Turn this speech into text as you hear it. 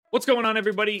What's going on,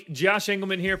 everybody? Josh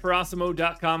Engelman here for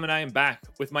Awesemo.com, and I am back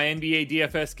with my NBA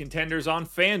DFS contenders on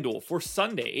FanDuel for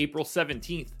Sunday, April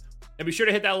 17th. And be sure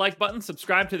to hit that like button,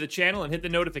 subscribe to the channel, and hit the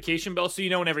notification bell so you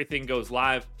know when everything goes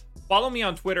live. Follow me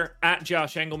on Twitter at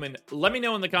Josh Engelman. Let me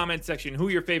know in the comments section who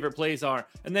your favorite plays are.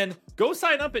 And then go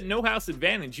sign up at No House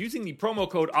Advantage using the promo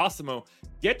code Awesemo.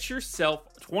 Get yourself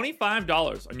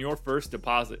 $25 on your first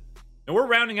deposit. And we're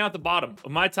rounding out the bottom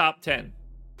of my top 10.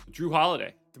 Drew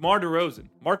Holiday, DeMar DeRozan,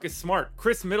 Marcus Smart,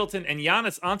 Chris Middleton, and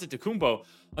Giannis Antetokounmpo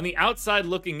on the outside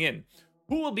looking in.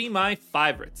 Who will be my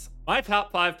favorites? My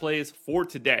top 5 plays for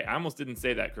today. I almost didn't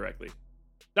say that correctly.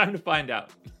 Time to find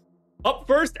out. Up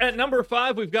first at number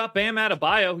 5, we've got Bam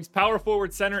Adebayo. He's power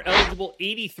forward center, eligible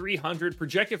 8,300,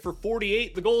 projected for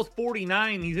 48. The goal is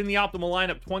 49. He's in the optimal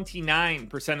lineup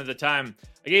 29% of the time.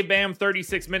 I gave Bam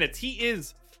 36 minutes. He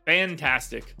is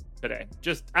fantastic today.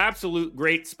 Just absolute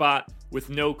great spot with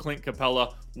no Clint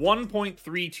Capella.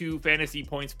 1.32 fantasy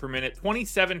points per minute,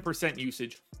 27%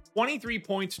 usage, 23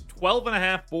 points,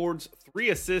 12.5 boards, 3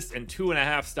 assists, and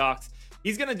 2.5 stocks.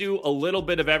 He's going to do a little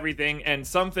bit of everything and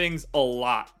some things a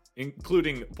lot,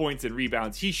 including points and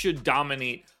rebounds. He should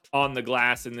dominate on the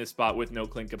glass in this spot with no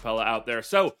Clint Capella out there.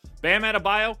 So Bam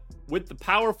Adebayo with the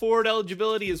power forward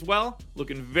eligibility as well,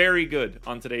 looking very good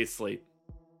on today's slate.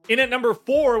 In at number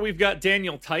 4, we've got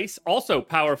Daniel Theis, also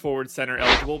power forward center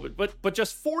eligible, but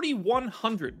just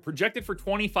 4,100, projected for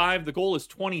 25. The goal is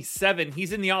 27.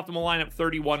 He's in the optimal lineup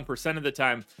 31% of the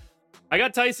time. I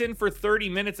got Theis in for 30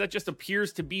 minutes. That just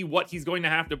appears to be what he's going to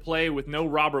have to play with no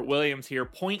Robert Williams here.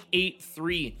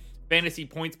 0.83 fantasy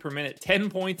points per minute, 10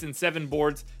 points and 7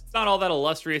 boards. It's not all that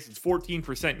illustrious. It's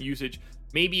 14% usage.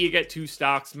 Maybe you get 2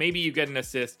 stocks, maybe you get an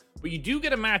assist, but you do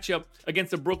get a matchup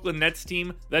against a Brooklyn Nets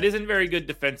team that isn't very good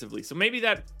defensively. So maybe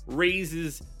that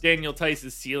raises Daniel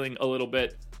Theis' ceiling a little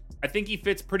bit. I think he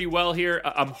fits pretty well here.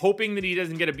 I'm hoping that he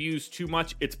doesn't get abused too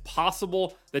much. It's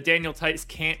possible that Daniel Theis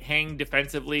can't hang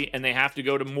defensively and they have to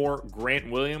go to more Grant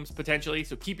Williams potentially.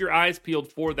 So keep your eyes peeled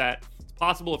for that. It's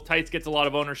possible if Theis gets a lot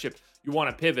of ownership, you want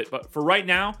to pivot. But for right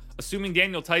now, assuming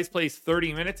Daniel Theis plays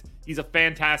 30 minutes, he's a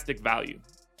fantastic value.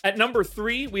 At number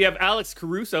 3, we have Alex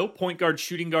Caruso, point guard,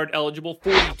 shooting guard eligible,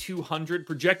 4,200,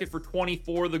 projected for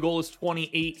 24. The goal is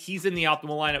 28. He's in the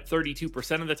optimal lineup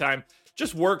 32% of the time.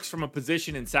 Just works from a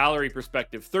position and salary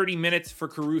perspective. 30 minutes for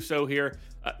Caruso here.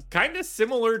 Kind of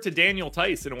similar to Daniel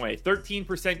Theis in a way.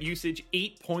 13% usage,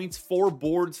 8 points, 4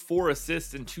 boards, 4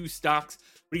 assists, and 2 stocks.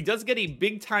 But he does get a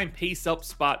big-time pace-up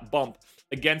spot bump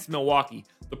against Milwaukee.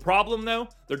 The problem, though,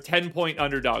 they're 10-point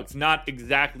underdogs. Not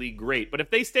exactly great. But if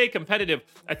they stay competitive,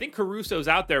 I think Caruso's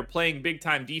out there playing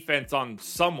big-time defense on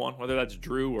someone, whether that's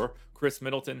Drew or Chris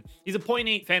Middleton. He's a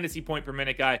 0.8 fantasy point per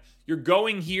minute guy. You're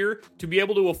going here to be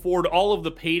able to afford all of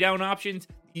the paydown options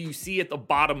you see at the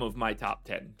bottom of my top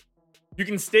 10. You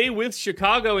can stay with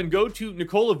Chicago and go to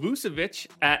Nikola Vucevic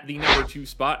at the number 2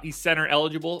 spot. He's center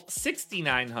eligible,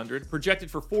 6,900,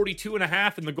 projected for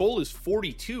 42.5, and the goal is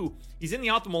 42. He's in the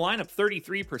optimal lineup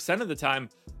 33% of the time.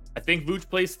 I think Vuce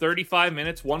plays 35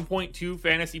 minutes, 1.2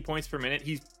 fantasy points per minute.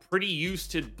 He's pretty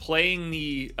used to playing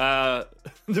the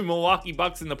Milwaukee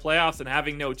Bucks in the playoffs and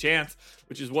having no chance,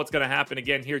 which is what's going to happen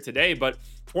again here today. But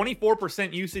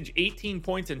 24% usage, 18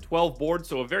 points and 12 boards,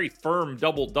 so a very firm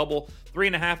double-double,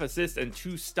 3.5 assists and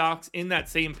 2 stocks in that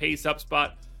same pace-up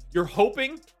spot. You're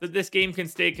hoping that this game can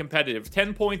stay competitive.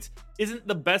 10 points isn't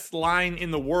the best line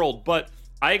in the world, but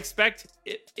I expect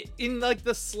it in like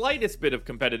the slightest bit of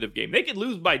competitive game. They could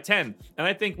lose by 10, and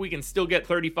I think we can still get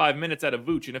 35 minutes out of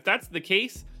Vooch. And if that's the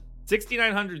case,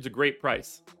 6,900 is a great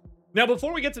price. Now,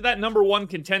 before we get to that number 1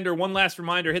 contender, one last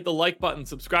reminder, hit the like button,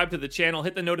 subscribe to the channel,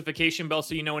 hit the notification bell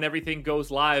so you know when everything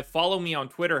goes live. Follow me on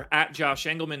Twitter at Josh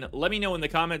Engelman. Let me know in the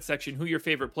comments section who your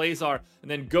favorite plays are, and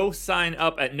then go sign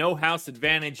up at No House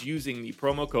Advantage using the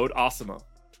promo code Awesemo.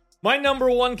 My number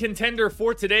 1 contender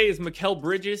for today is Mikal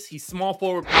Bridges. He's small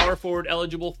forward, power forward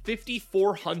eligible,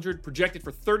 5,400, projected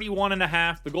for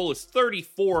 31.5. The goal is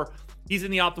 34. He's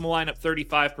in the optimal lineup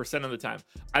 35% of the time.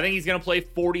 I think he's going to play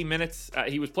 40 minutes.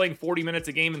 He was playing 40 minutes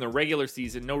a game in the regular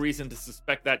season. No reason to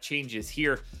suspect that changes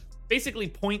here. Basically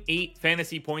 0.8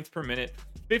 fantasy points per minute,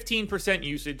 15%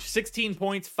 usage, 16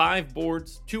 points, 5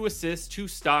 boards, 2 assists, 2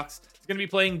 stocks. He's going to be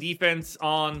playing defense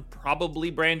on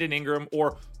probably Brandon Ingram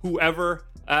or whoever.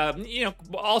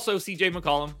 Also CJ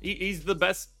McCollum. He's the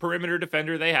best perimeter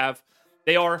defender they have.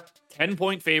 They are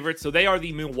 10-point favorites, so they are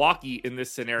the Milwaukee in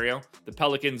this scenario. The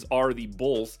Pelicans are the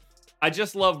Bulls. I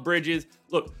just love Bridges.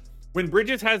 Look, when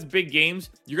Bridges has big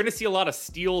games, you're going to see a lot of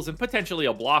steals and potentially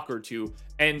a block or two.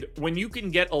 And when you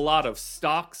can get a lot of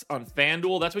stocks on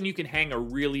FanDuel, that's when you can hang a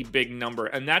really big number.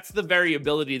 And that's the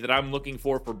variability that I'm looking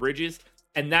for Bridges.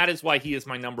 and that is why he is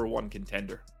my number one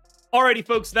contender. Alrighty,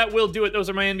 folks, that will do it. Those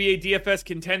are my NBA DFS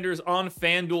contenders on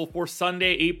FanDuel for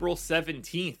Sunday, April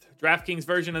 17th. DraftKings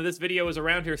version of this video is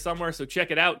around here somewhere, so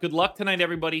check it out. Good luck tonight,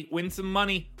 everybody. Win some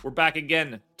money. We're back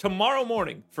again tomorrow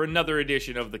morning for another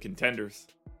edition of the Contenders.